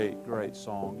Great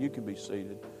song. You can be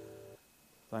seated.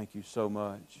 Thank you so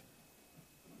much.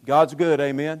 God's good,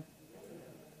 amen?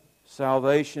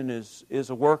 Salvation is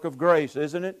a work of grace,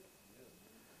 isn't it?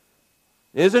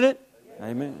 Isn't it?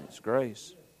 Amen. It's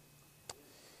grace.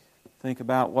 Think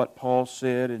about what Paul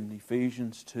said in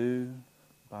Ephesians 2.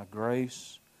 By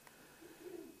grace,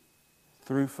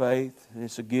 through faith,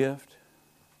 it's a gift,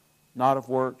 not of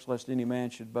works, lest any man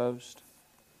should boast.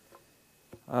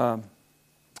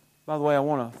 By the way, I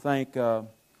want to thank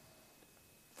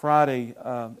Friday.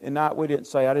 And I didn't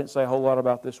say a whole lot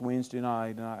about this Wednesday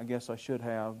night, and I guess I should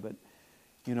have. But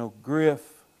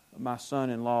Griff, my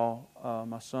son-in-law,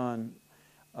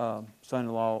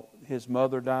 son-in-law, his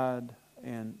mother died,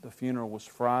 and the funeral was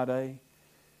Friday,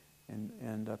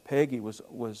 and Peggy was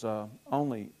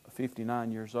only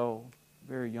 59 years old,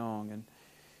 very young,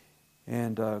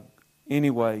 and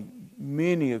anyway,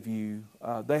 many of you,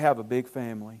 they have a big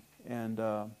family, and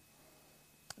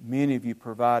many of you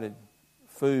provided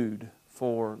food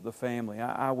for the family.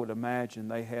 I would imagine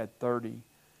they had 30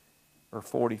 or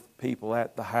 40 people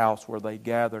at the house where they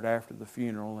gathered after the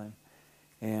funeral,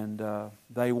 and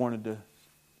they wanted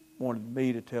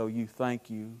me to tell you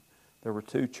thank you. There were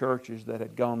 2 churches that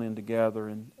had gone in together,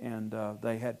 and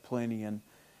they had plenty, and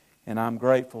I'm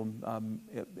grateful.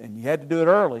 And you had to do it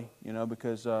early,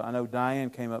 because I know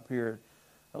Diane came up here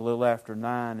a little after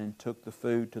 9 and took the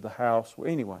food to the house.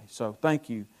 Well, anyway, so thank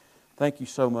you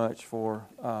so much for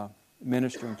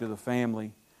ministering to the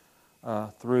family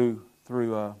through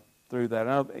that.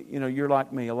 I know, you're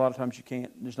like me. A lot of times you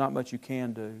can't. There's not much you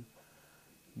can do,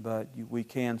 but we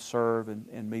can serve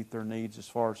and meet their needs as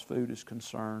far as food is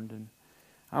concerned. And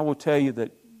I will tell you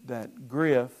that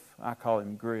Griff, I call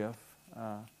him Griff,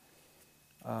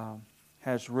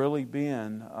 has really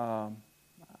been.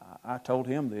 I told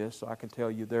him this, so I can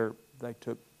tell you they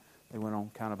went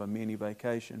on kind of a mini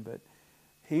vacation, but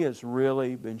he has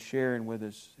really been sharing with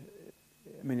his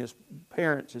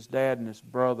parents, his dad and his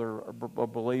brother are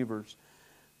believers,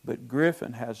 but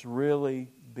Griffin has really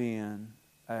been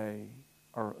a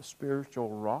spiritual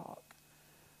rock.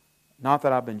 Not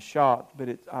that I've been shocked,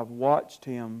 but I've watched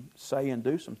him say and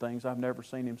do some things I've never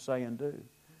seen him say and do.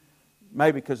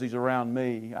 Maybe because he's around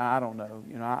me, I don't know.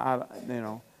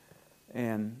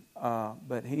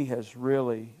 But he has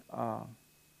really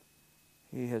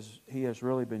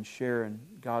been sharing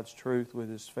God's truth with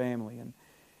his family,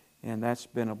 and that's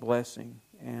been a blessing.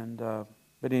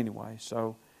 But anyway,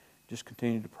 so just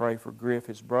continue to pray for Griff.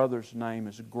 His brother's name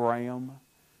is Graham,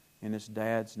 and his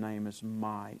dad's name is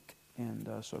Mike. And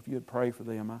so if you'd pray for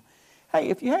them. Hey,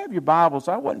 if you have your Bibles,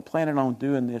 I wasn't planning on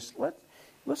doing this.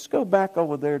 Let's go back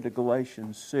over there to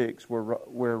Galatians 6,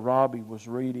 where Robbie was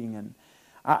reading. And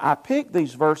I picked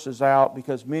these verses out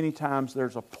because many times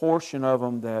there's a portion of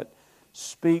them that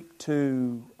speak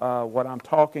to what I'm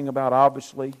talking about,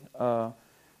 obviously.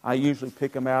 I usually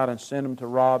pick them out and send them to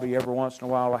Robbie. Every once in a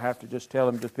while I have to just tell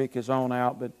him to pick his own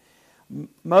out. But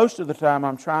most of the time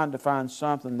I'm trying to find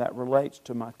something that relates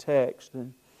to my text.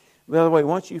 And by the way,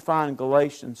 once you find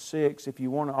Galatians 6, if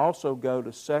you want to also go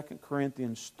to 2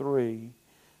 Corinthians 3,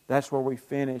 that's where we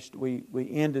finished. We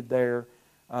ended there,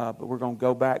 but we're going to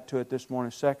go back to it this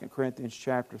morning, 2 Corinthians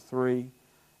chapter 3,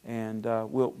 and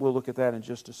we'll look at that in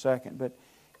just a second. But,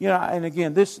 and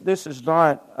again, this is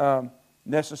not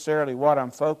necessarily what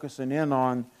I'm focusing in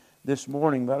on this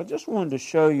morning, but I just wanted to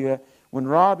show you, when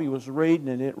Robbie was reading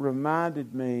it, it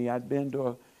reminded me, I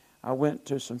went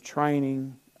to some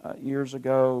training years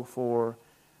ago for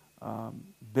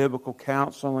biblical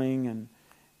counseling,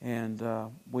 and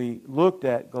we looked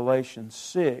at Galatians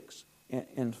 6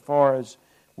 as far as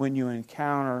when you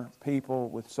encounter people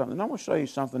with something. And I'm going to show you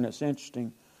something that's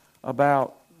interesting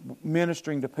about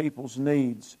ministering to people's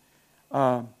needs.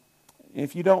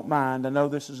 If you don't mind, I know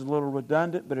this is a little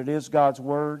redundant, but it is God's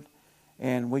Word,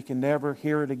 and we can never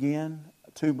hear it again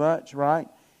too much, right?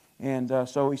 And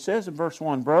so he says in verse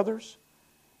 1, "Brothers,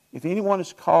 if anyone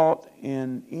is caught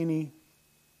in any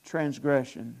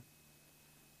transgression,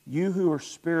 you who are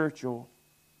spiritual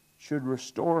should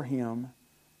restore him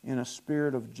in a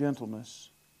spirit of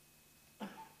gentleness.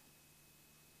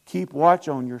 Keep watch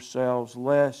on yourselves,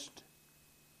 lest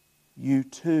you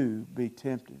too be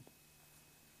tempted."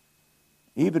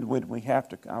 Even when we have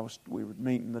to, we were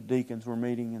meeting, the deacons were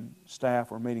meeting and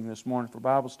staff were meeting this morning for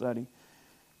Bible study.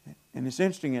 And it's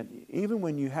interesting that even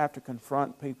when you have to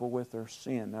confront people with their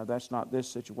sin, now that's not this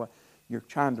situation, you're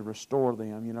trying to restore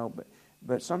them,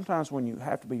 but sometimes when you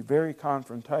have to be very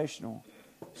confrontational,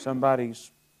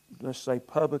 somebody's, let's say,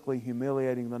 publicly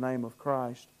humiliating the name of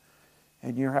Christ,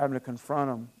 and you're having to confront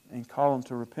them and call them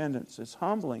to repentance, it's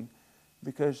humbling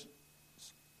because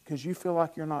you feel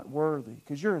like you're not worthy,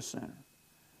 because you're a sinner.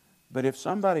 But if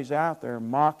somebody's out there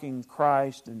mocking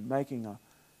Christ and making a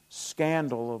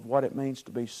scandal of what it means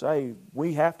to be saved,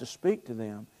 we have to speak to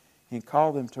them and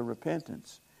call them to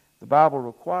repentance. The Bible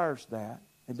requires that.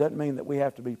 It doesn't mean that we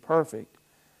have to be perfect,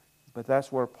 but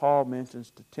that's where Paul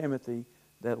mentions to Timothy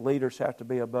that leaders have to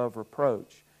be above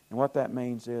reproach. And what that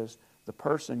means is the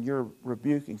person you're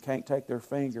rebuking can't take their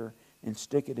finger and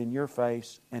stick it in your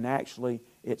face, and actually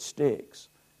it sticks.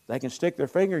 They can stick their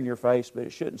finger in your face, but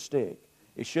it shouldn't stick.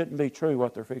 It shouldn't be true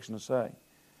what they're fixing to say.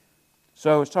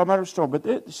 So it's talking about a storm. But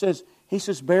he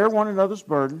says, bear one another's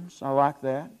burdens. I like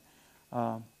that.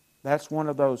 That's one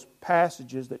of those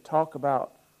passages that talk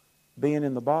about being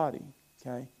in the body.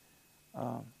 Okay,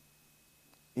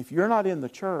 if you're not in the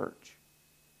church,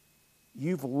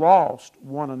 you've lost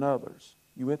one another's.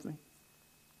 You with me?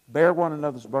 Bear one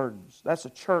another's burdens. That's a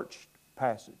church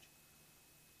passage.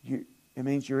 It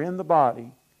means you're in the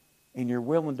body and you're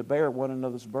willing to bear one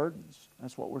another's burdens.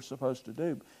 That's what we're supposed to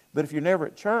do. But if you're never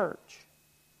at church,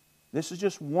 this is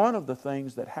just one of the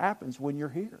things that happens when you're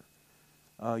here.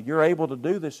 You're able to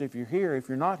do this if you're here. If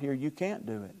you're not here, you can't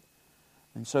do it.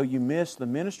 And so you miss the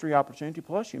ministry opportunity,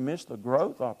 plus you miss the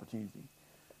growth opportunity.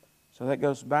 So that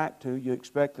goes back to, you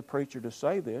expect the preacher to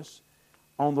say this,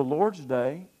 on the Lord's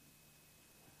Day,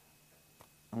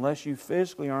 unless you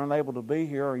physically are unable to be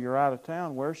here or you're out of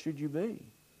town, where should you be?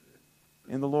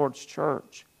 In the Lord's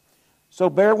church. So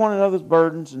bear one another's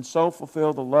burdens and so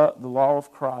fulfill the law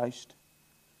of Christ.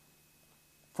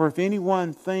 For if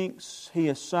anyone thinks he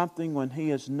is something when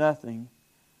he is nothing,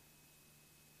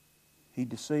 he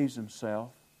deceives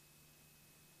himself.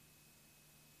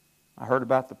 I heard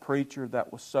about the preacher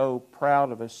that was so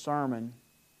proud of his sermon,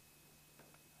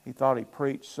 he thought he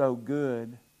preached so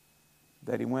good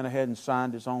that he went ahead and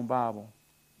signed his own Bible.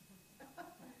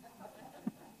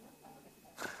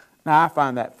 Now, I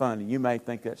find that funny. You may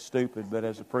think that's stupid, but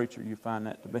as a preacher, you find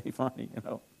that to be funny.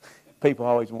 People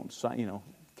always want to sign.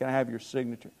 Can I have your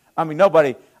signature? I mean,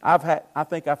 nobody. I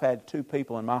think I've had 2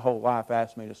 people in my whole life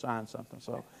ask me to sign something.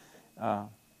 So,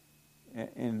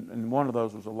 and one of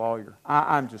those was a lawyer.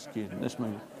 I'm just kidding.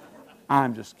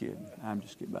 I'm just kidding. I'm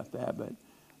just kidding about that. But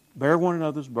bear one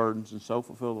another's burdens and so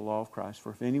fulfill the law of Christ.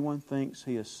 For if anyone thinks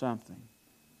he is something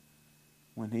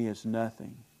when he is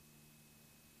nothing,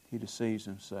 he deceives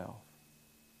himself.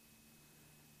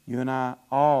 You and I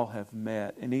all have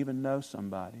met and even know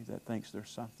somebody that thinks they're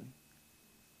something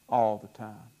all the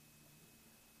time.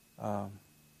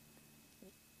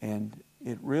 And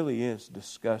it really is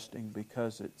disgusting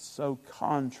because it's so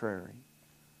contrary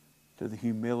to the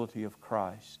humility of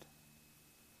Christ.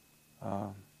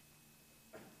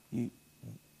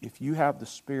 If you have the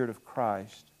Spirit of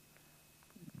Christ,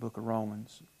 book of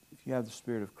Romans, if you have the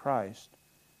Spirit of Christ,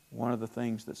 one of the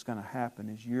things that's going to happen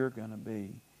is you're going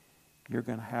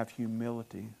to have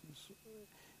humility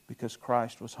because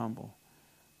Christ was humble.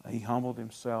 He humbled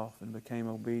himself and became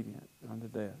obedient unto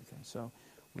death. Okay, so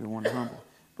we want to humble.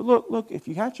 But look, if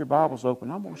you got your Bibles open,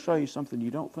 I'm going to show you something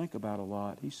you don't think about a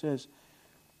lot. He says,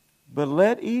 but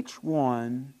let each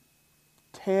one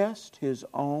test his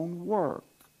own work.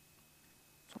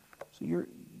 So you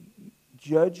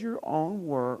judge your own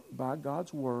work by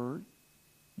God's Word.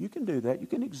 You can do that. You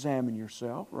can examine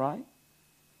yourself, right?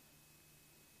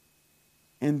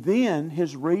 And then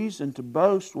his reason to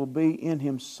boast will be in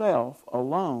himself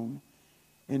alone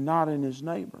and not in his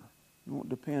neighbor. He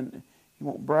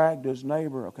won't brag to his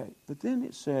neighbor. Okay, but then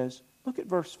it says, look at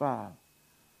verse 5.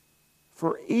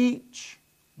 For each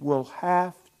will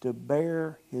have to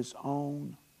bear his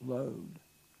own load.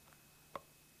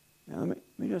 Now let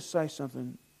me just say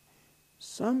something.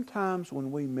 Sometimes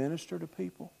when we minister to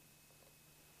people,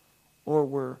 or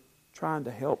we're trying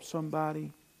to help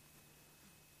somebody,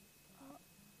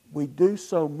 we do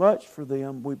so much for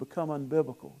them, we become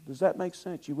unbiblical. Does that make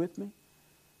sense? You with me?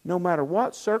 No matter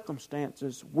what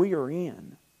circumstances we are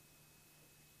in,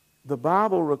 the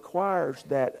Bible requires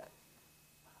that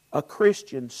a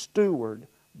Christian steward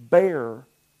bear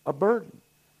a burden.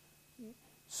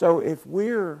 So if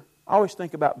I always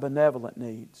think about benevolent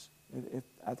needs,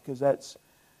 because that's...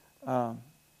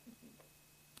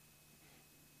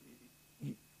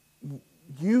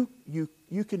 You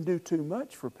can do too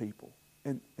much for people,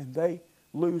 and they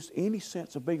lose any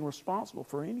sense of being responsible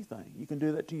for anything. You can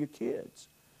do that to your kids.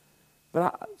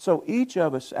 So each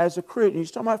of us, as a Christian,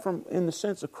 he's talking about from in the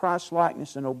sense of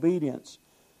Christ-likeness and obedience,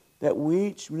 that we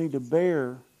each need to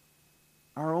bear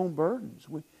our own burdens.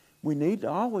 We need to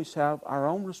always have our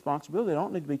own responsibility. They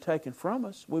don't need to be taken from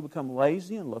us. We become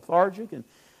lazy and lethargic, and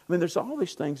there's all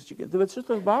these things that you can do. It's just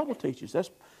what the Bible teaches. That's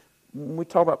when we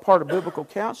talk about part of biblical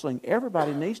counseling.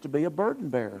 Everybody needs to be a burden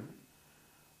bearer.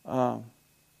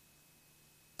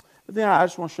 But then I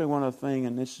just want to show you one other thing,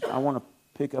 and this I want to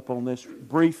pick up on this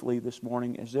briefly this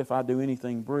morning, as if I do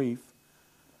anything brief.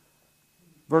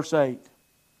 Verse 8.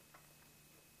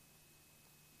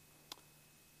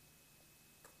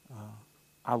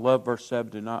 I love verse 7.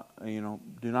 Do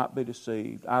not be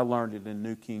deceived. I learned it in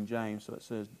New King James, so it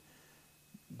says,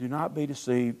 "Do not be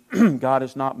deceived. God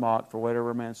is not mocked. For whatever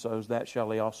a man sows, that shall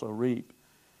he also reap."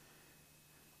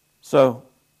 So,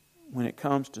 when it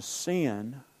comes to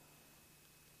sin,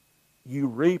 you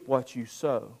reap what you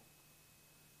sow.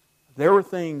 There were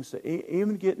things that,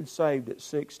 even getting saved at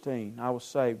 16, I was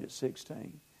saved at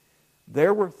 16.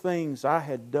 There were things I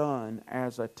had done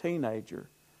as a teenager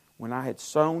when I had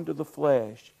sown to the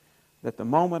flesh, that the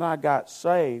moment I got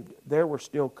saved, there were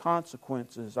still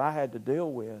consequences I had to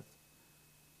deal with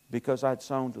because I'd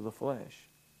sown to the flesh,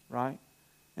 right?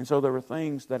 And so there were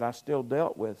things that I still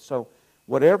dealt with. So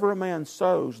whatever a man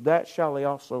sows, that shall he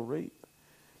also reap.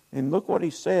 And look what he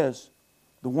says.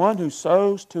 The one who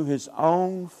sows to his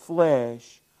own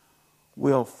flesh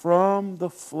will from the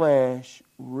flesh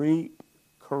reap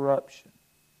corruption,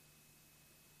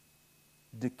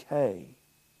 decay,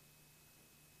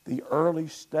 the early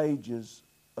stages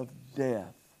of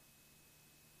death.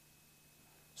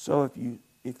 So if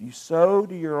you sow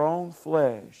to your own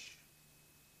flesh,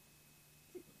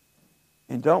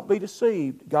 and don't be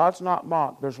deceived, God's not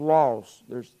mocked. There's laws.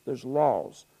 There's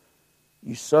laws.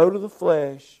 You sow to the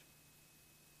flesh,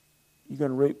 you're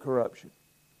going to reap corruption.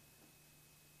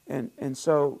 And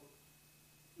so,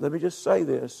 let me just say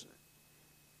this.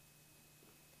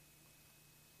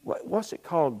 What's it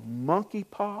called?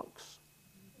 Monkeypox?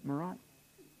 Am I right?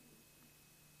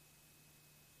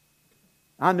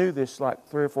 I knew this like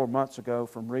 3 or 4 months ago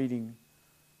from reading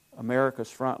America's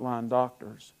Frontline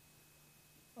Doctors.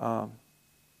 From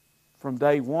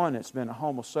day one, it's been a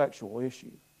homosexual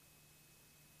issue.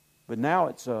 But now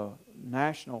it's a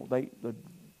national, the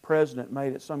president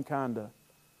made it some kind of,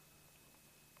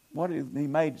 he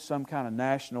made some kind of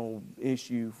national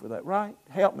issue for that, right?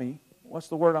 Help me. What's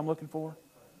the word I'm looking for?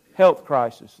 Health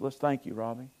crisis. Let's thank you,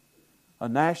 Robbie. A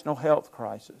national health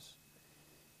crisis.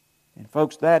 And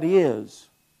folks, that is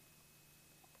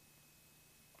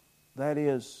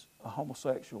a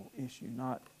homosexual issue.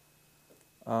 Not,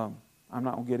 I'm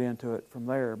not going to get into it from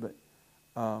there, but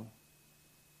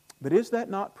is that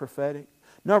not prophetic?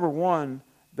 Number one,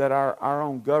 that our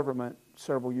own government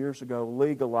several years ago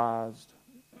legalized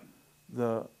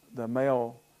the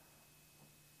male.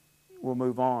 We'll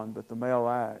move on, but the Male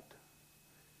Act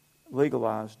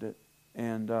legalized it,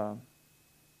 and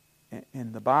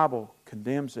the Bible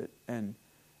condemns it. And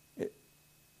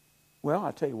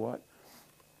I tell you what,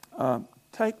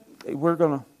 we're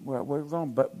going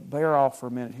to bear off for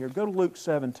a minute here. Go to Luke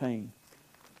 17.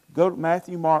 Go to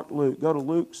Matthew, Mark, Luke. Go to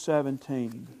Luke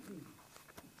 17.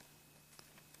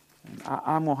 And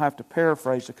I'm going to have to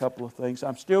paraphrase a couple of things.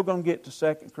 I'm still going to get to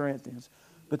 2 Corinthians,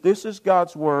 but this is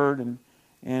God's Word,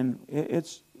 and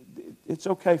it's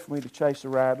okay for me to chase a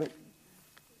rabbit,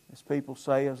 as people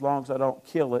say, as long as I don't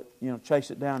kill it, chase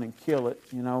it down and kill it,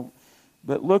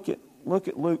 But look at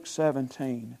Luke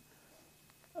 17.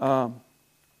 Look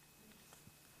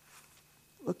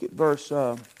at verse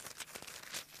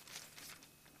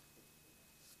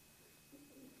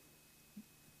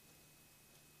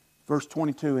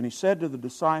 22. And he said to the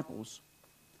disciples,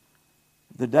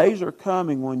 "The days are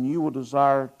coming when you will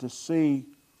desire to see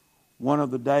one of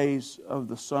the days of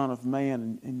the Son of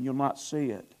Man, and you'll not see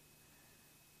it.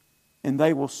 And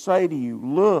they will say to you,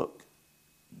 'Look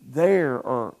there,'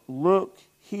 or 'Look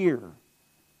here.'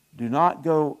 Do not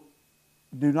go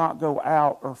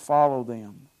out or follow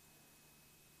them."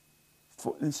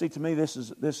 And see, to me, this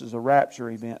is a rapture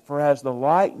event. "For as the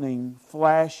lightning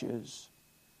flashes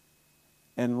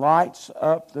and lights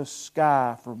up the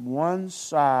sky from one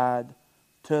side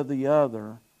to the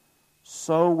other,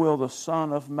 so will the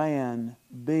Son of Man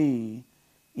be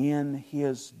in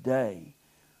His day."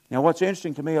 Now, what's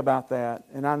interesting to me about that,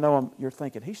 and I know you're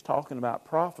thinking, he's talking about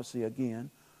prophecy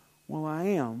again. Well, I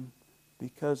am,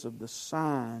 because of the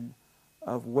sign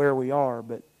of where we are.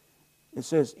 But it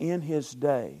says, in His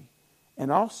day.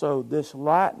 And also, this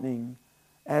lightning,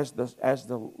 as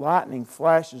the lightning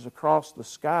flashes across the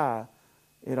sky,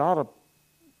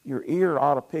 your ear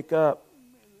ought to pick up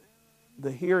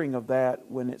the hearing of that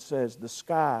when it says the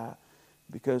sky.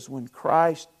 Because when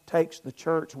Christ takes the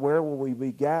church, where will we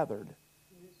be gathered?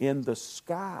 In the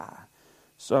sky.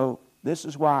 So this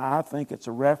is why I think it's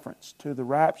a reference to the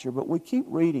rapture. But we keep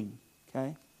reading,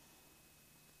 okay?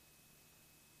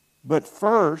 "But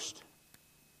first,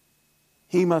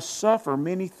 He must suffer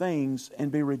many things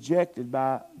and be rejected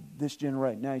by this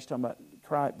generation." Now he's talking about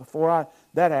Christ. Before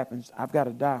that happens, I've got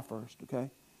to die first, okay?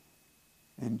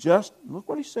 And just, look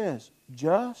what he says,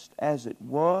 just as it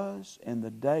was in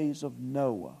the days of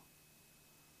Noah,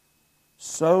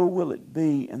 so will it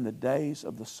be in the days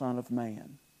of the Son of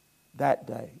Man. That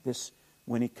day,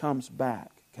 when he comes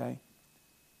back, okay?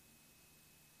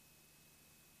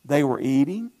 They were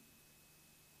eating.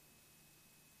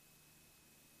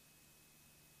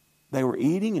 They were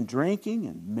eating and drinking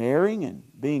and marrying and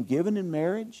being given in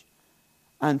marriage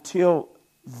until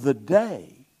the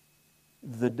day.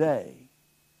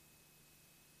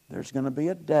 There's going to be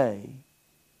a day,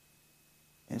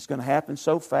 and it's going to happen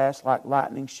so fast like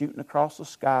lightning shooting across the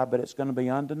sky, but it's going to be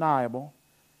undeniable.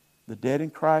 The dead in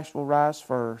Christ will rise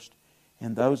first,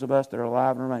 and those of us that are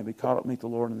alive and remain be caught up to meet the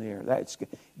Lord in the air.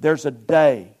 There's a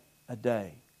day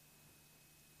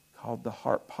called the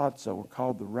harpazo, or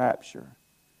called the rapture.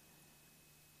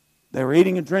 They were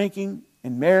eating and drinking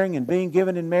and marrying and being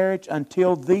given in marriage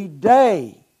until the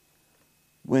day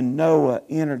when Noah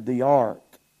entered the ark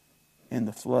and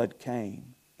the flood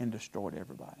came and destroyed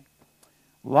everybody.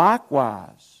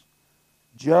 Likewise,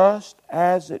 just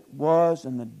as it was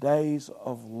in the days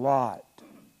of Lot,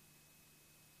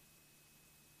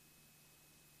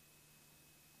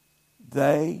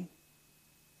 and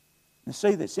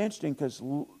see, that's interesting because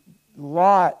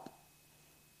Lot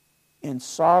in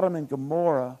Sodom and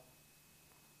Gomorrah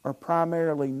are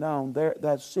primarily known,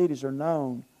 those cities are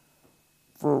known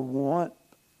for one,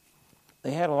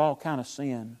 they had all kind of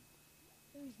sin.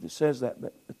 It says that,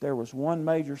 but there was one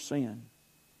major sin.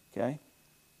 Okay?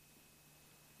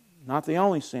 Not the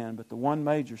only sin, but the one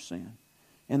major sin.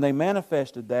 And they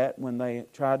manifested that when they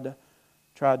tried to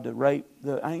rape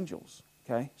the angels.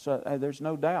 Okay? So there's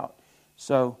no doubt.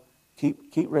 So keep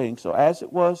reading. So as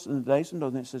it was in the days of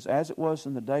Noah, it says, as it was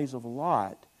in the days of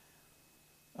Lot,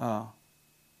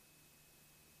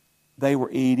 they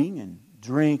were eating and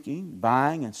drinking,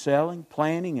 buying and selling,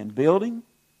 planting and building.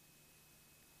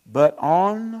 But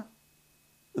on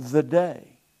the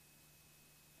day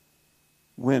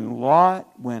when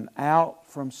Lot went out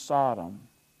from Sodom,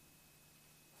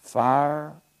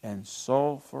 fire and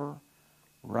sulfur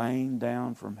rained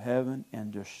down from heaven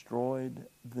and destroyed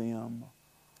them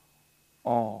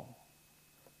all.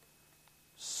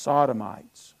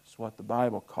 Sodomites is what the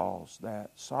Bible calls that,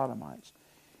 Sodomites.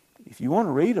 If you want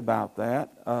to read about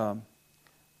that,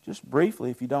 just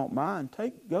briefly, if you don't mind,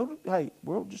 go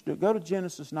to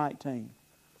Genesis 19.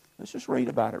 Let's just read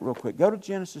about it real quick. Go to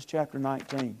Genesis chapter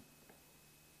 19.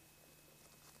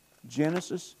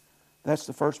 Genesis, that's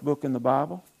the first book in the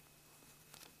Bible.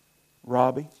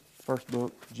 Robbie, first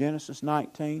book. Genesis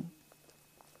 19.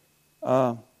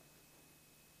 Of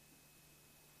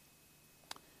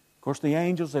course, the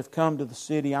angels have come to the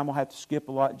city. I'm going to have to skip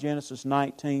a lot. Genesis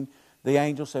 19, the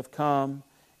angels have come.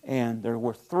 And there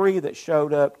were 3 that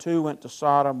showed up. 2 went to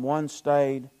Sodom. 1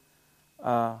 stayed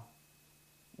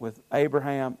with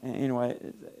Abraham. And anyway,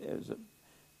 it was a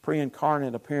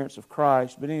pre-incarnate appearance of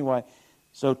Christ. But anyway,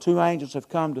 so 2 angels have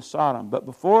come to Sodom. But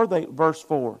verse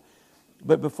 4,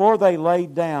 but before they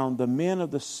laid down, the men of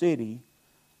the city,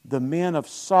 the men of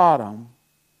Sodom,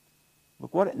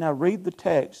 now read the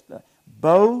text.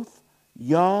 Both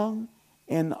young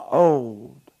and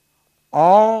old,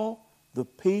 all the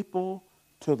people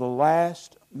to the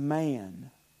last man.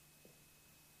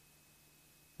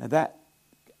 Now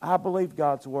I believe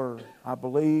God's Word. I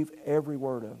believe every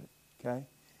word of it. Okay?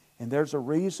 And there's a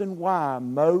reason why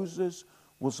Moses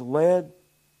was led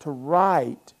to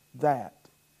write that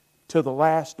to the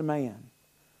last man.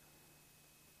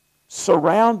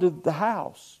 Surrounded the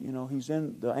house.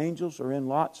 The angels are in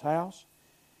Lot's house.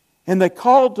 And they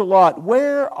called to Lot,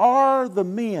 where are the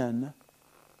men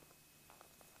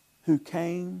who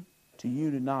came to you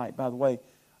tonight? By the way,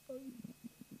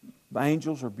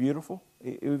 angels are beautiful,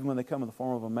 even when they come in the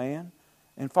form of a man.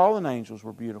 And fallen angels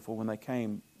were beautiful when they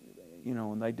came,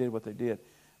 when they did what they did.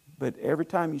 But every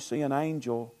time you see an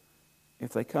angel,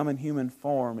 if they come in human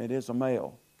form, it is a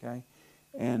male. Okay?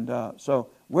 And so,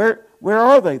 where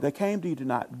are they? They came to you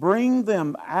tonight. Bring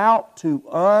them out to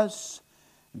us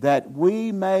that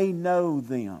we may know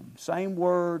them. Same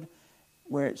word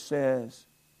where it says,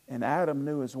 and Adam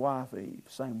knew his wife Eve.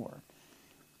 Same word.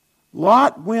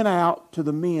 Lot went out to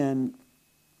the men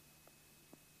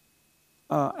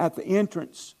at the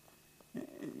entrance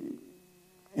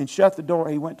and shut the door.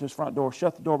 He went to his front door,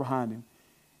 shut the door behind him.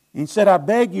 And he said, I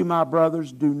beg you, my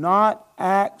brothers, do not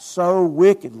act so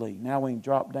wickedly. Now we can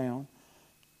drop down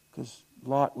because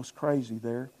Lot was crazy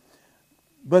there.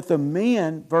 But the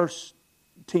men, verse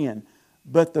 10,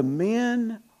 but the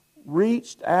men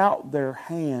reached out their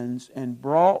hands and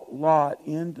brought Lot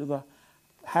into the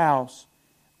house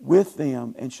with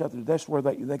them and shut the door. That's where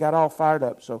they got all fired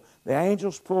up. So the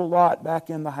angels pulled Lot back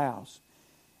in the house.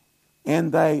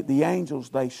 And the angels,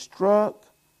 they struck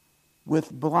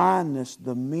with blindness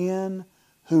the men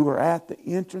who were at the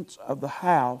entrance of the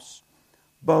house,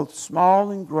 both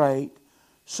small and great,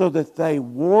 so that they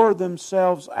wore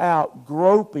themselves out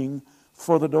groping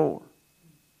for the door.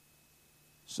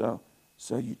 So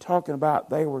you're talking about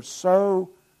they were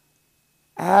so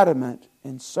adamant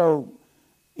and so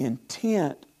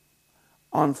intent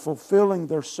on fulfilling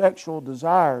their sexual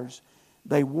desires,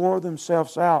 they wore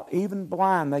themselves out. Even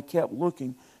blind, they kept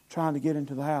looking, trying to get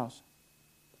into the house.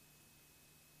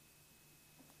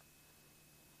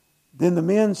 Then the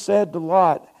men said to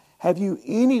Lot, "Have you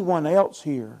anyone else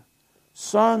here,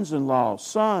 sons-in-law,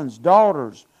 sons,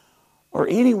 daughters, or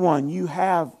anyone you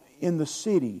have in the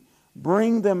city?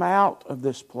 Bring them out of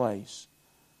this place.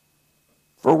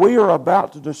 For we are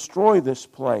about to destroy this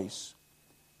place,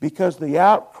 because the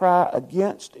outcry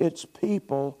against its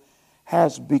people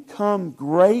has become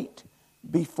great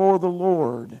before the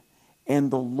Lord,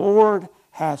 and the Lord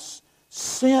has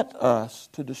sent us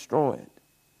to destroy it."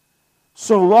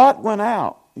 So Lot went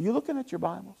out. Are you looking at your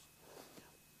Bibles?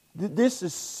 This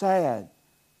is sad.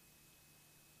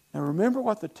 Now remember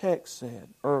what the text said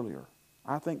earlier.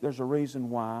 I think there's a reason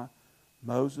why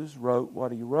Moses wrote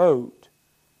what he wrote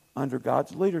under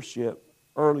God's leadership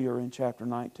earlier in chapter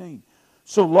 19.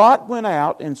 So Lot went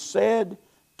out and said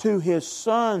to his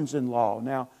sons-in-law.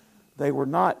 Now, they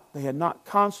had not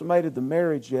consummated the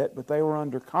marriage yet, but they were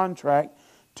under contract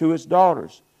to his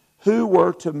daughters, who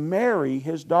were to marry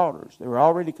his daughters. They were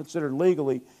already considered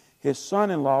legally his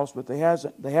son-in-laws, but they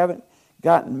haven't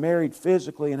gotten married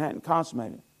physically and hadn't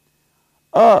consummated.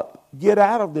 "Up, get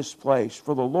out of this place,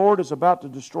 for the Lord is about to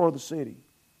destroy the city."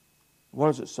 What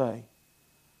does it say?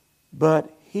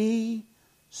 But he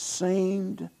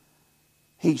seemed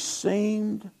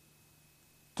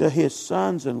to his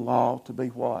sons-in-law to be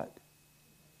what?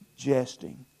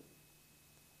 Jesting.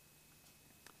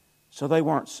 So they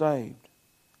weren't saved.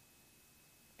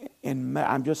 And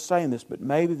I'm just saying this, but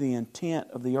maybe the intent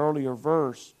of the earlier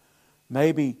verse,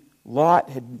 maybe Lot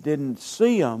didn't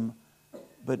see them,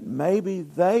 but maybe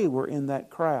they were in that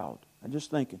crowd. I'm just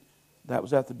thinking that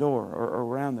was at the door or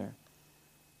around there.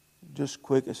 Just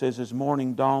quick, it says, "As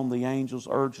morning dawned, the angels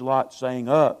urged Lot, saying,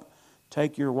 'Up,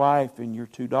 take your wife and your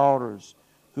 2 daughters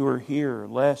who are here,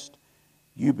 lest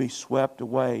you be swept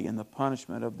away in the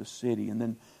punishment of the city.'" And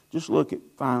then just look at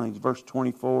finally verse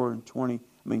 21 and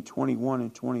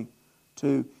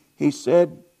 22. "He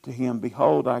said to him,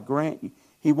 'Behold, I grant you.'"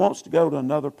 He wants to go to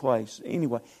another place.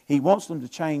 Anyway, he wants them to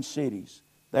change cities.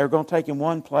 They're going to take him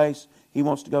one place. He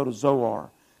wants to go to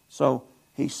Zoar. So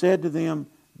he said to them,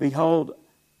 "Behold,"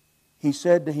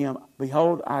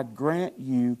 "I grant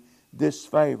you this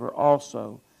favor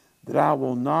also, that I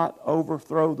will not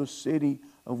overthrow the city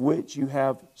of which you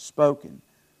have spoken."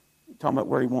 Talking about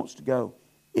where he wants to go.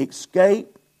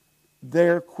 "Escape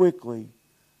there quickly."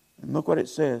 And look what it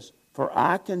says. "For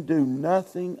I can do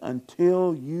nothing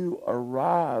until you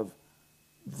arrive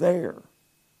there."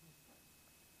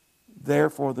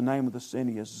 Therefore the name of the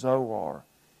city is Zoar.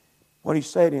 What he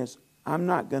said is, I'm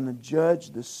not going to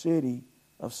judge the city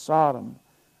of Sodom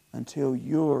until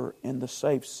you're in the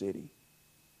safe city.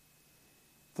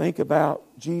 Think about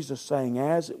Jesus saying,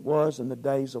 "As it was in the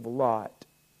days of Lot."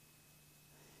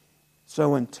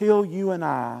 So until you and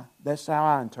I, that's how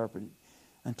I interpret it,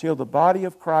 until the body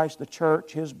of Christ, the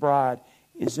church, His bride,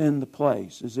 is in the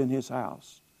place, is in His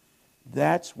house,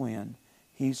 that's when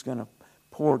He's going to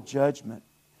pour judgment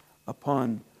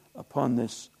upon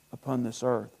this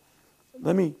earth.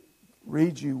 Let me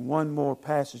read you one more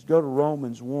passage. Go to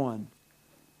Romans 1.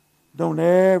 Don't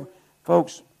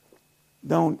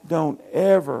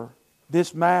ever,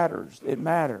 this matters. It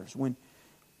matters. When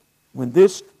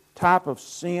this type of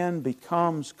sin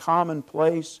becomes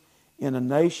commonplace in a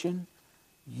nation,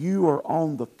 you are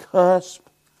on the cusp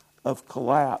of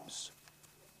collapse.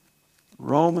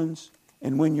 Romans,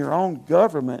 and when your own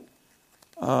government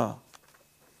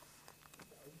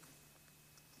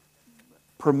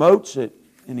promotes it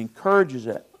and encourages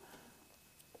it.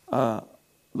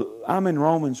 I'm in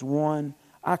Romans 1.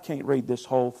 I can't read this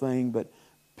whole thing, but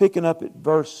picking up at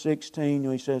verse 16,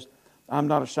 he says, "I'm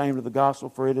not ashamed of the gospel,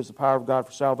 for it is the power of God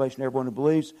for salvation to everyone who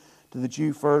believes, to the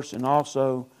Jew first, and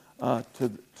also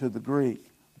to the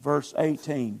Greek." Verse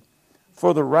 18,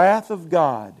 "For the wrath of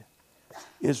God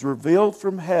is revealed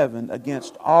from heaven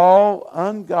against all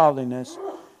ungodliness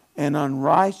and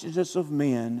unrighteousness of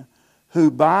men, who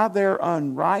by their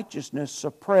unrighteousness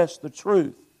suppress the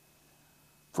truth.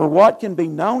 For what can be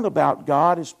known about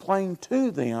God is plain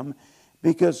to them,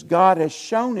 because God has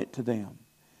shown it to them.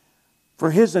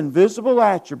 For His invisible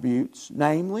attributes,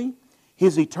 namely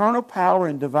His eternal power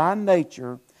and divine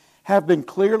nature, have been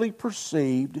clearly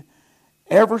perceived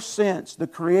ever since the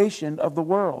creation of the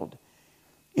world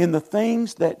in the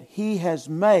things that He has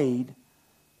made,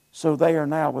 so they are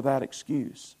now without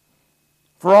excuse.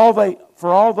 For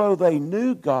although they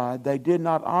knew God, they did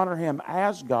not honor Him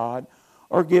as God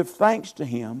or give thanks to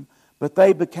Him, but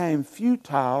they became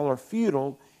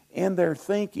futile in their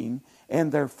thinking,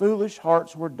 and their foolish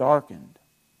hearts were darkened.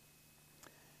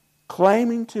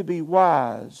 Claiming to be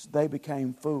wise, they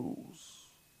became fools.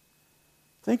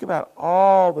 Think about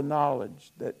all the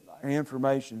knowledge that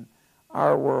information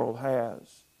our world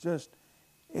has. Just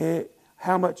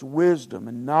how much wisdom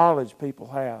and knowledge people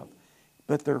have.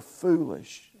 But they're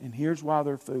foolish. And here's why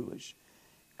they're foolish.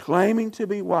 Claiming to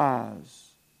be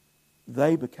wise,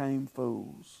 they became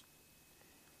fools.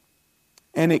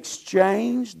 And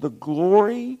exchanged the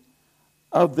glory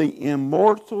of the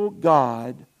immortal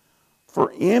God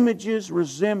for images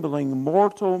resembling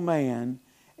mortal man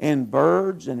and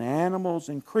birds and animals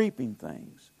and creeping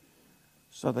things.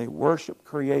 So they worship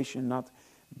creation.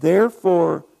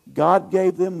 Therefore, God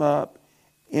gave them up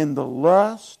in the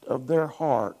lust of their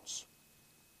hearts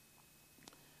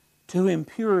to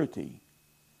impurity,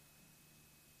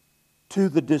 to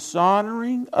the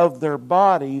dishonoring of their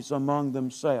bodies among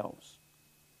themselves.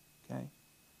 Okay?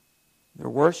 They're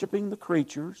worshiping the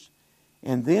creatures,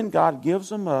 and then God gives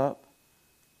them up.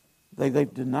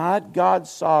 They've denied God's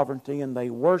sovereignty, and they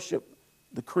worship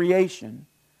the creation.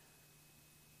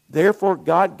 Therefore,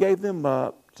 God gave them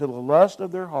up to the lust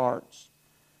of their hearts,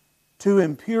 to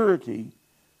impurity,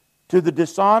 to the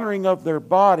dishonoring of their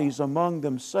bodies among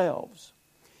themselves,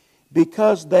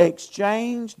 because they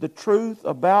exchanged the truth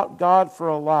about God for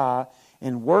a lie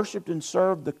and worshipped and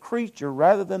served the creature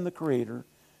rather than the Creator,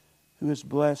 who is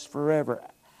blessed forever.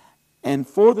 And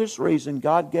for this reason,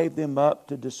 God gave them up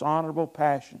to dishonorable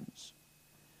passions.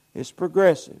 It's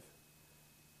progressive.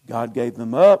 God gave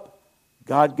them up.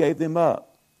 God gave them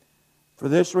up. For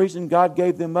this reason, God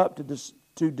gave them up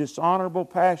to dishonorable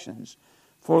passions.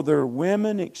 For their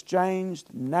women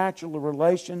exchanged natural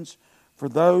relations for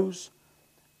those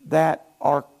that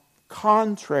are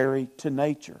contrary to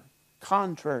nature.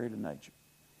 Contrary to nature.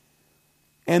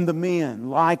 And the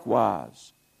men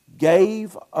likewise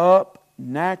gave up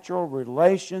natural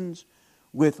relations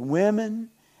with women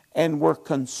and were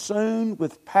consumed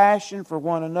with passion for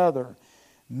one another,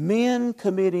 men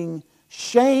committing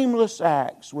shameless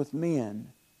acts with men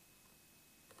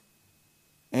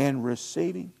and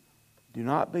receiving. Do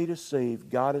not be deceived.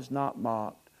 God is not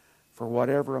mocked. For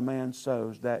whatever a man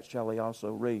sows, that shall he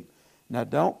also reap. Now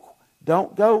don't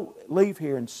go leave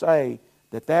here and say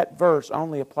that verse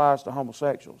only applies to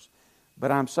homosexuals.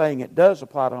 But I'm saying it does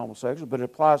apply to homosexuals, but it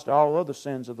applies to all other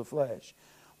sins of the flesh.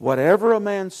 Whatever a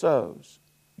man sows,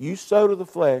 you sow to the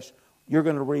flesh, you're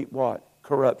going to reap what?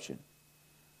 Corruption.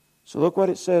 So look what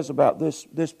it says about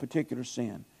this particular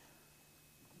sin.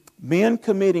 Men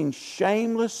committing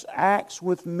shameless acts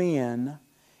with men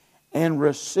and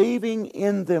receiving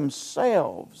in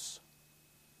themselves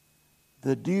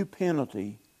the due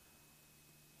penalty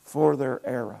for their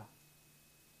error.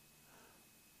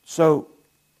 So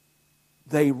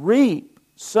they reap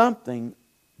something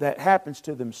that happens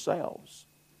to themselves.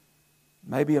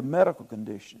 Maybe a medical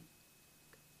condition.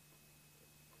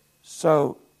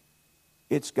 So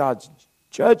it's God's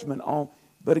judgment on.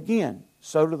 But again,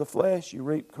 sow to the flesh, you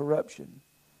reap corruption.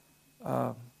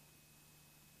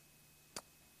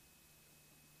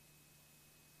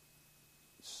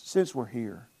 Since we're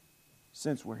here,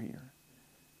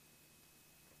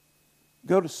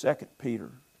 go to 2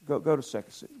 Peter. Go to 2.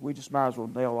 We just might as well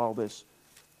nail all this.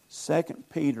 2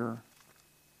 Peter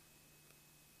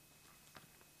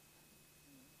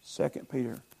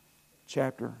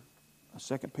chapter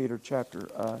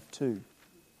 2.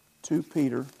 2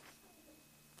 Peter.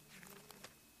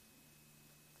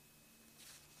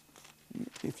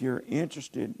 If you're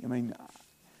interested, I mean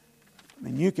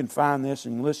you can find this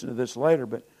and listen to this later,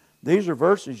 but these are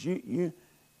verses you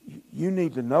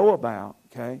need to know about,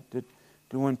 okay?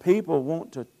 To when people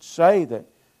want to say that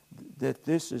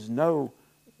this is no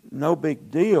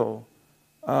big deal,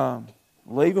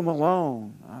 leave them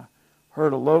alone. I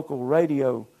heard a local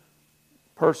radio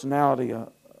personality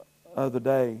other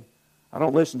day. I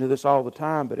don't listen to this all the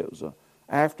time, but it was an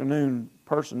afternoon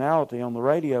personality on the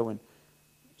radio, and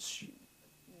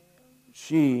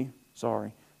she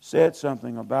said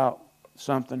something about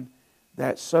something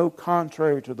that's so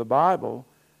contrary to the Bible.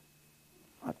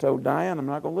 I told Diane I'm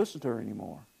not going to listen to her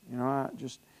anymore. I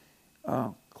just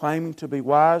claiming to be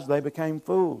wise, they became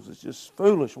fools. It's just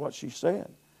foolish what she said,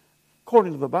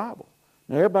 according to the Bible.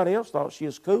 Now everybody else thought she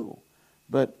was cool,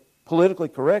 but politically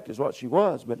correct is what she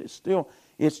was. But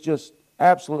it's just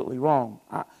absolutely wrong.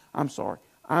 I'm sorry.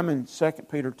 I'm in 2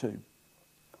 Peter 2.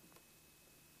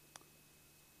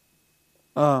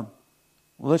 Well,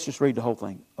 let's just read the whole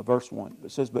thing, verse 1.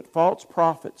 It says, "But false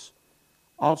prophets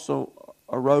also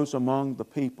arose among the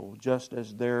people, just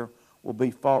as there will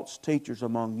be false teachers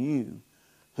among you,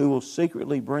 who will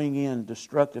secretly bring in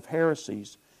destructive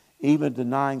heresies, even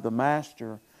denying the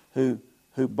master who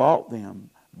bought them,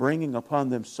 bringing upon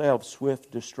themselves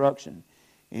swift destruction.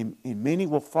 And many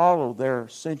will follow their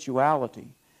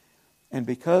sensuality, and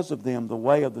because of them the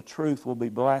way of the truth will be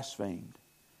blasphemed."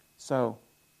 So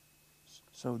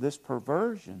this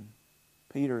perversion,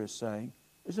 Peter is saying,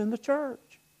 is in the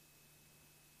church.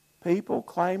 People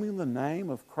claiming the name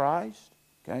of Christ,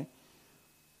 okay?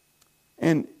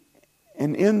 And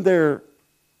in their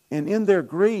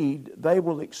greed, they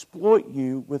will exploit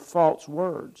you with false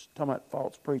words. I'm talking about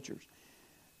false preachers.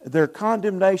 Their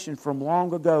condemnation from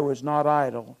long ago is not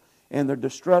idle, and their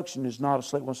destruction is not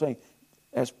asleep. I'm saying,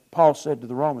 as Paul said to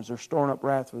the Romans, they're storing up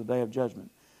wrath for the day of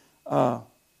judgment. For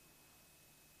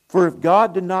if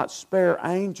God did not spare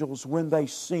angels when they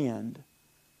sinned,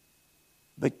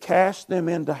 but cast them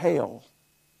into hell.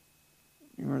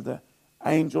 You remember the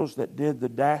angels that did the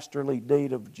dastardly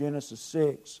deed of Genesis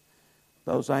 6?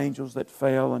 Those angels that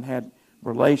fell and had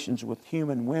relations with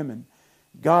human women.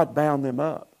 God bound them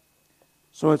up.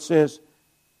 So it says,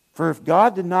 for if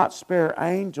God did not spare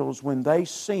angels when they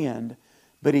sinned,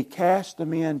 but He cast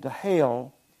them into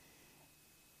hell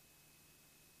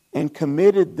and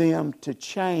committed them to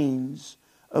chains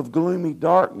of gloomy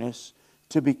darkness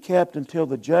to be kept until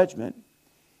the judgment,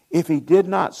 if He did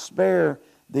not spare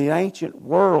the ancient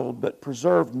world, but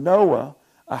preserved Noah,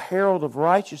 a herald of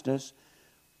righteousness,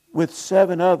 with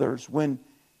 7 others, when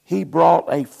He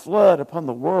brought a flood upon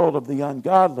the world of the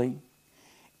ungodly,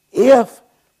 if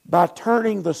by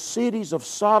turning the cities of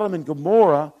Sodom and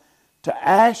Gomorrah to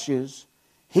ashes,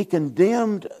 He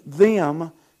condemned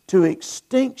them to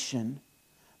extinction,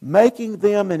 making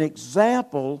them an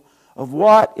example of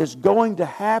what is going to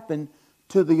happen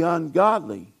to the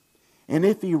ungodly. And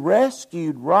if He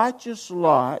rescued righteous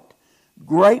Lot,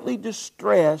 greatly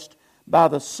distressed by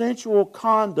the sensual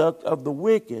conduct of the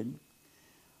wicked,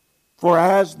 for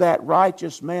as that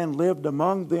righteous man lived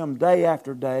among them day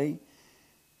after day,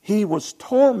 he was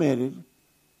tormenting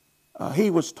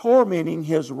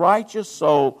his righteous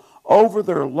soul over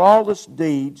their lawless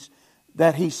deeds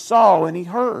that he saw and he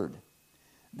heard.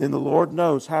 Then the Lord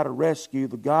knows how to rescue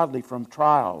the godly from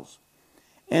trials,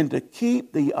 and to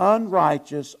keep the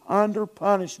unrighteous under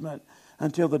punishment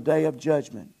until the day of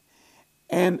judgment.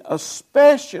 And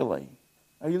especially,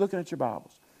 are you looking at your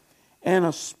Bibles? And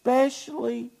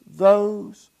especially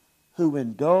those who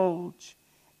indulge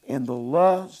in the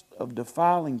lust of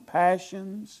defiling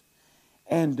passions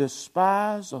and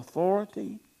despise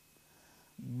authority,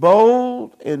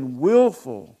 bold and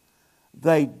willful,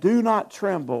 they do not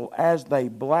tremble as they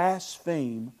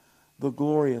blaspheme the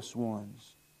glorious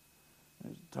ones.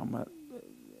 Talking about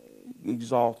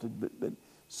exalted, but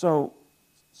so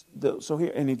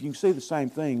here, and if you can see the same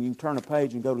thing, you can turn a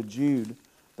page and go to Jude.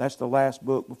 That's the last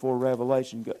book before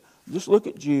Revelation. Just look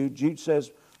at Jude. Jude says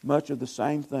much of the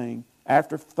same thing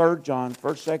after 3 John,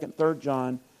 1st, 2nd, 3rd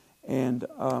John, and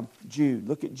Jude.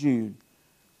 Look at Jude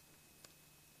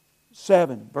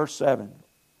 7, verse 7,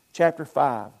 chapter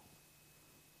 5.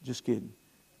 Just kidding.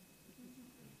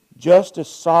 Just as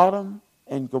Sodom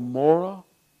and Gomorrah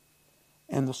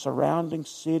and the surrounding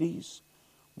cities,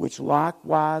 which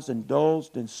likewise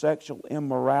indulged in sexual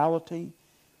immorality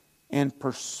and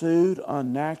pursued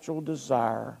unnatural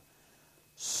desire,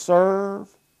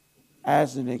 serve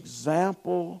as an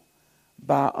example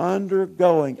by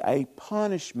undergoing a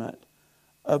punishment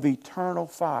of eternal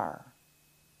fire.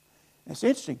 It's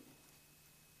interesting.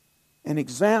 An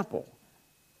example.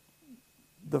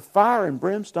 The fire and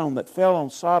brimstone that fell on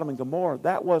Sodom and Gomorrah,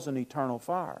 that wasn't eternal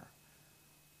fire.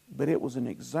 But it was an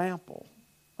example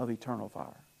of eternal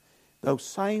fire. Those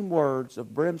same words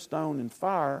of brimstone and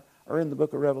fire are in the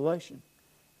book of Revelation.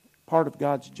 Part of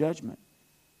God's judgment.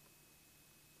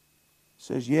 It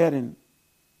says, yet in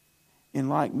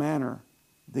like manner,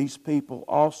 these people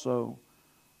also,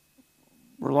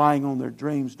 relying on their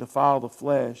dreams, defile the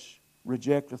flesh,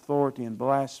 reject authority, and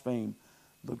blaspheme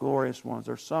the glorious ones.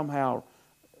 They're somehow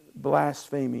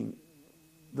blaspheming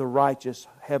the righteous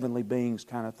heavenly beings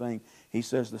kind of thing. He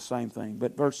says the same thing.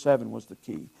 But verse 7 was the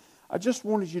key. I just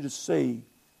wanted you to see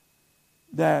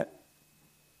that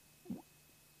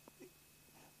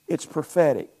it's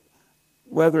prophetic.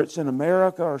 Whether it's in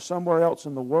America or somewhere else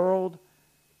in the world,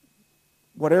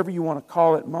 whatever you want to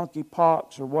call it,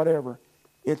 monkeypox or whatever,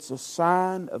 it's a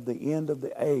sign of the end of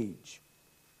the age.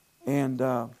 And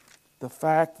the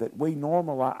fact that we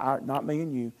normalize, not me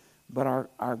and you, but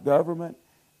our government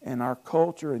and our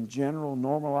culture in general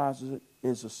normalizes it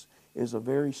is a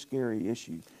very scary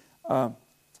issue.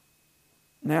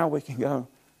 Now we can go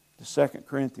to 2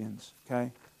 Corinthians,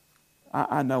 okay?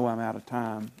 I know I'm out of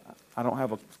time. I don't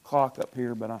have a clock up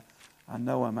here, but I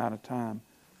know I'm out of time.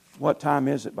 What time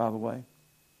is it, by the way?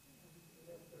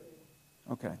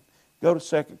 Okay. Go to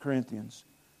 2 Corinthians.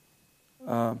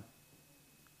 I'll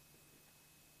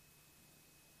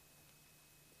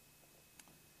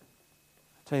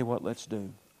tell you what, let's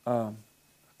do.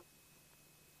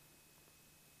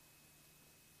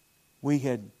 We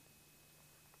had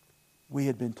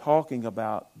been talking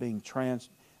about being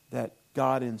that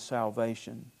God in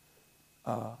salvation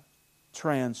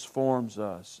transforms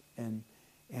us, and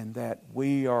that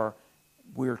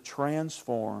we're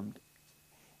transformed,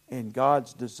 and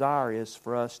God's desire is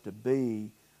for us to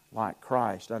be like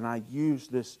Christ. And I use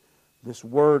this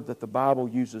word that the Bible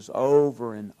uses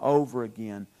over and over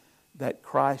again, that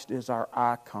Christ is our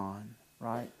icon,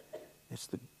 right? It's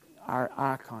our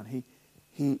icon.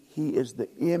 He is the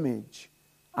image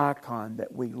icon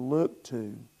that we look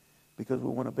to because we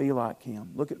want to be like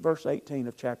Him. Look at verse 18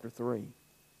 of chapter 3.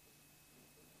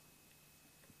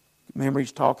 Remember,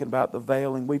 he's talking about the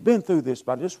veiling. We've been through this,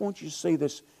 but I just want you to see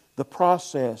the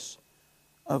process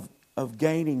of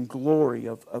gaining glory,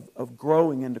 of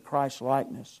growing into Christ's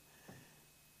likeness.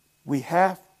 We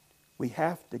have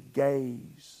to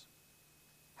gaze,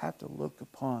 have to look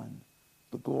upon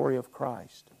the glory of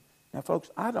Christ. Now,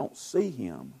 folks, I don't see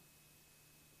Him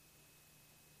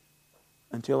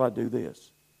until I do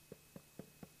this.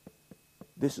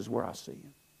 This is where I see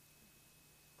Him.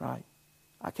 Right?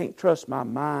 I can't trust my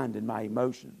mind and my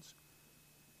emotions.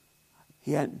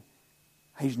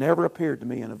 He's never appeared to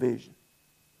me in a vision.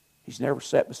 He's never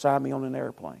sat beside me on an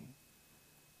airplane.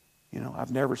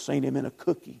 I've never seen Him in a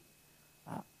cookie.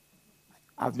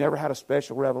 I've never had a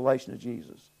special revelation of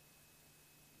Jesus.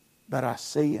 But I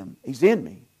see Him. He's in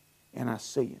me, and I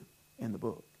see Him in the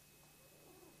book.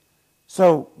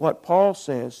 So what Paul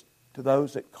says to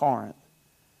those at Corinth,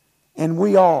 and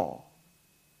we all,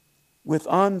 with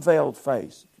unveiled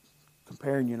face,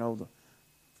 comparing,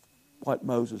 what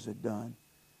Moses had done,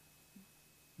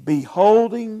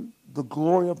 beholding the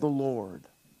glory of the Lord,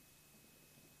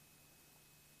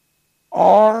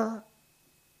 are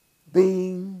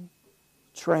being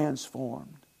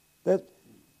transformed.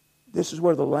 This is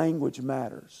where the language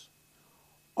matters.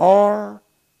 Are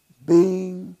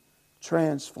being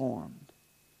transformed.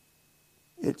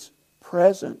 It's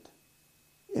present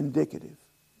indicative.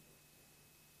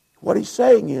 What he's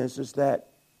saying is that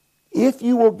if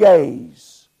you will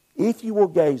gaze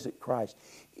at Christ,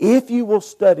 if you will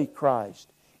study Christ,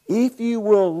 if you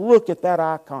will look at that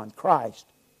icon, Christ,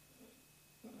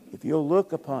 if you'll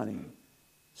look upon Him,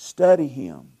 study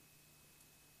Him,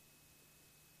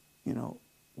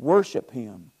 worship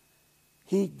Him,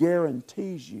 He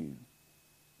guarantees you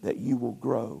that you will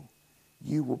grow.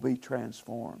 You will be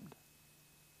transformed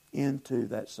into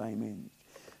that same image.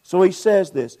 So he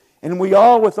says this, and we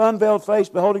all with unveiled face,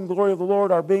 beholding the glory of the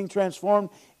Lord, are being transformed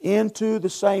into the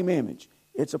same image.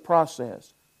 It's a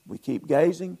process. We keep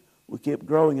gazing, we keep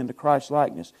growing into Christ's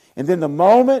likeness. And then the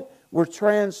moment we're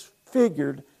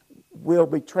transfigured, we'll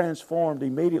be transformed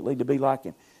immediately to be like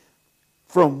Him.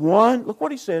 Look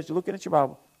what he says, you're looking at your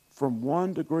Bible, from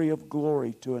one degree of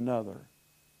glory to another.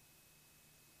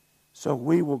 So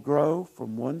we will grow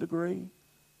from one degree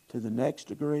to the next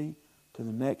degree to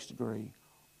the next degree,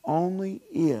 only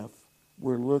if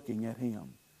we're looking at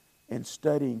Him and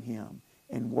studying Him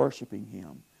and worshiping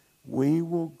Him. We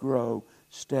will grow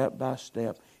step by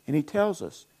step. And he tells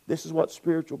us this is what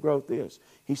spiritual growth is.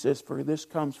 He says, for this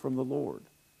comes from the Lord,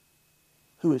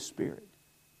 who is Spirit.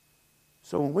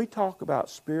 So when we talk about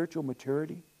spiritual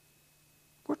maturity,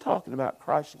 we're talking about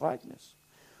Christ's likeness.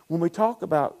 When we talk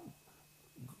about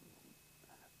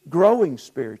growing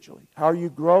spiritually, how are you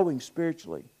growing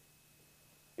spiritually?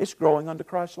 It's growing unto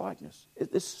Christ's likeness.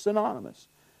 It's synonymous.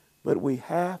 But we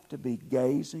have to be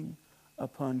gazing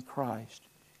upon Christ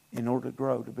in order to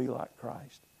grow to be like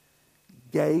Christ.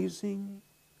 Gazing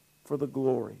for the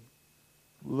glory.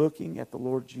 Looking at the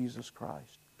Lord Jesus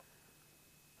Christ.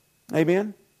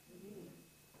 Amen?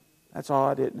 That's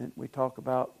odd, isn't it? We talk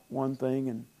about one thing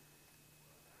and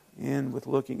end with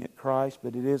looking at Christ,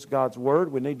 but it is God's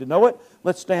Word. We need to know it.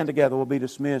 Let's stand together. We'll be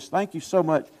dismissed. Thank you so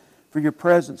much for your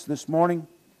presence this morning.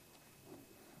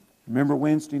 Remember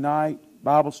Wednesday night,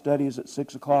 Bible study is at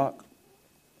 6 o'clock.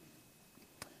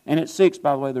 And at 6,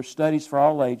 by the way, there's studies for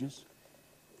all ages.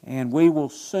 And we will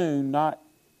soon, not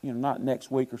next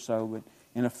week or so, but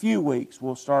in a few weeks,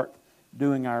 we'll start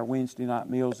doing our Wednesday night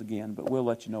meals again, but we'll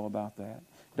let you know about that.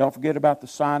 Don't forget about the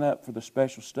sign up for the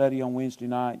special study on Wednesday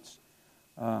nights.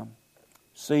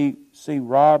 See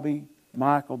Robbie,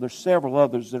 Michael. There's several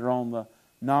others that are on the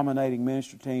nominating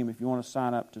ministry team if you want to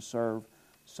sign up to serve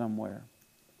somewhere.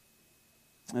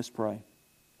 Let's pray.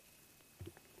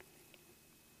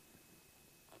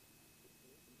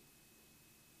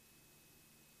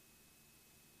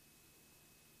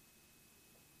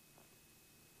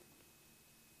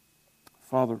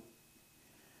 Father,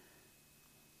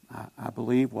 I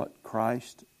believe what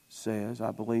Christ says.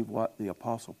 I believe what the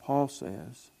Apostle Paul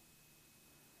says.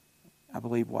 I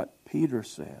believe what Peter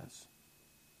says.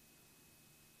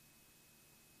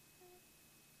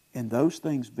 And those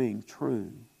things being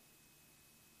true,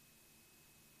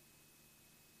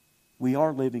 we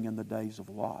are living in the days of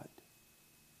Lot.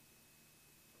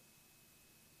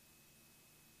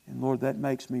 And Lord, that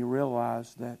makes me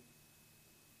realize that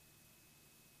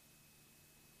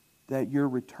your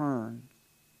return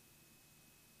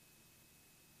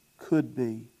could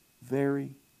be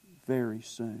very, very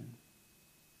soon.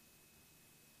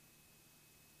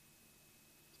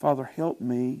 Father, help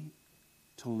me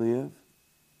to live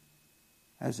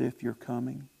as if you're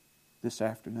coming this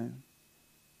afternoon.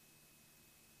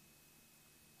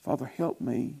 Father, help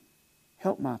me,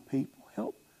 help my people,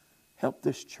 help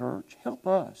this church, help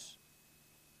us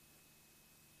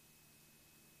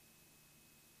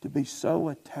to be so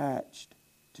attached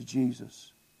to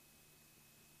Jesus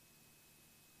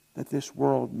that this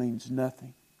world means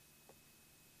nothing.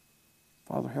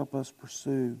 Father, help us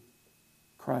pursue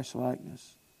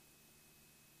Christ-likeness.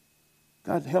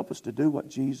 God, help us to do what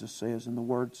Jesus says and the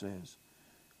Word says.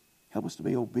 Help us to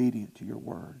be obedient to your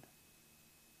Word.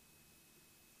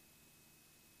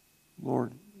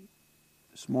 Lord,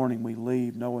 this morning we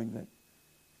leave knowing that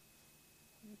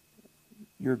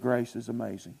your grace is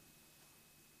amazing.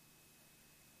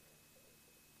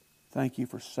 Thank you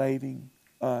for saving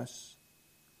us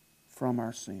from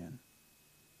our sin.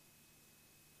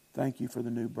 Thank you for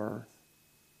the new birth.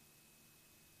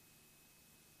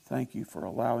 Thank you for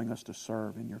allowing us to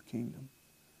serve in your kingdom.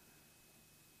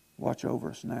 Watch over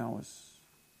us now as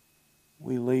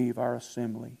we leave our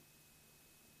assembly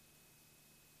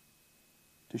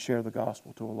to share the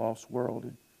gospel to a lost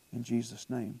world. In Jesus'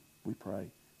 name we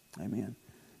pray. Amen.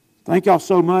 Thank y'all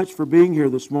so much for being here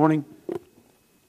this morning.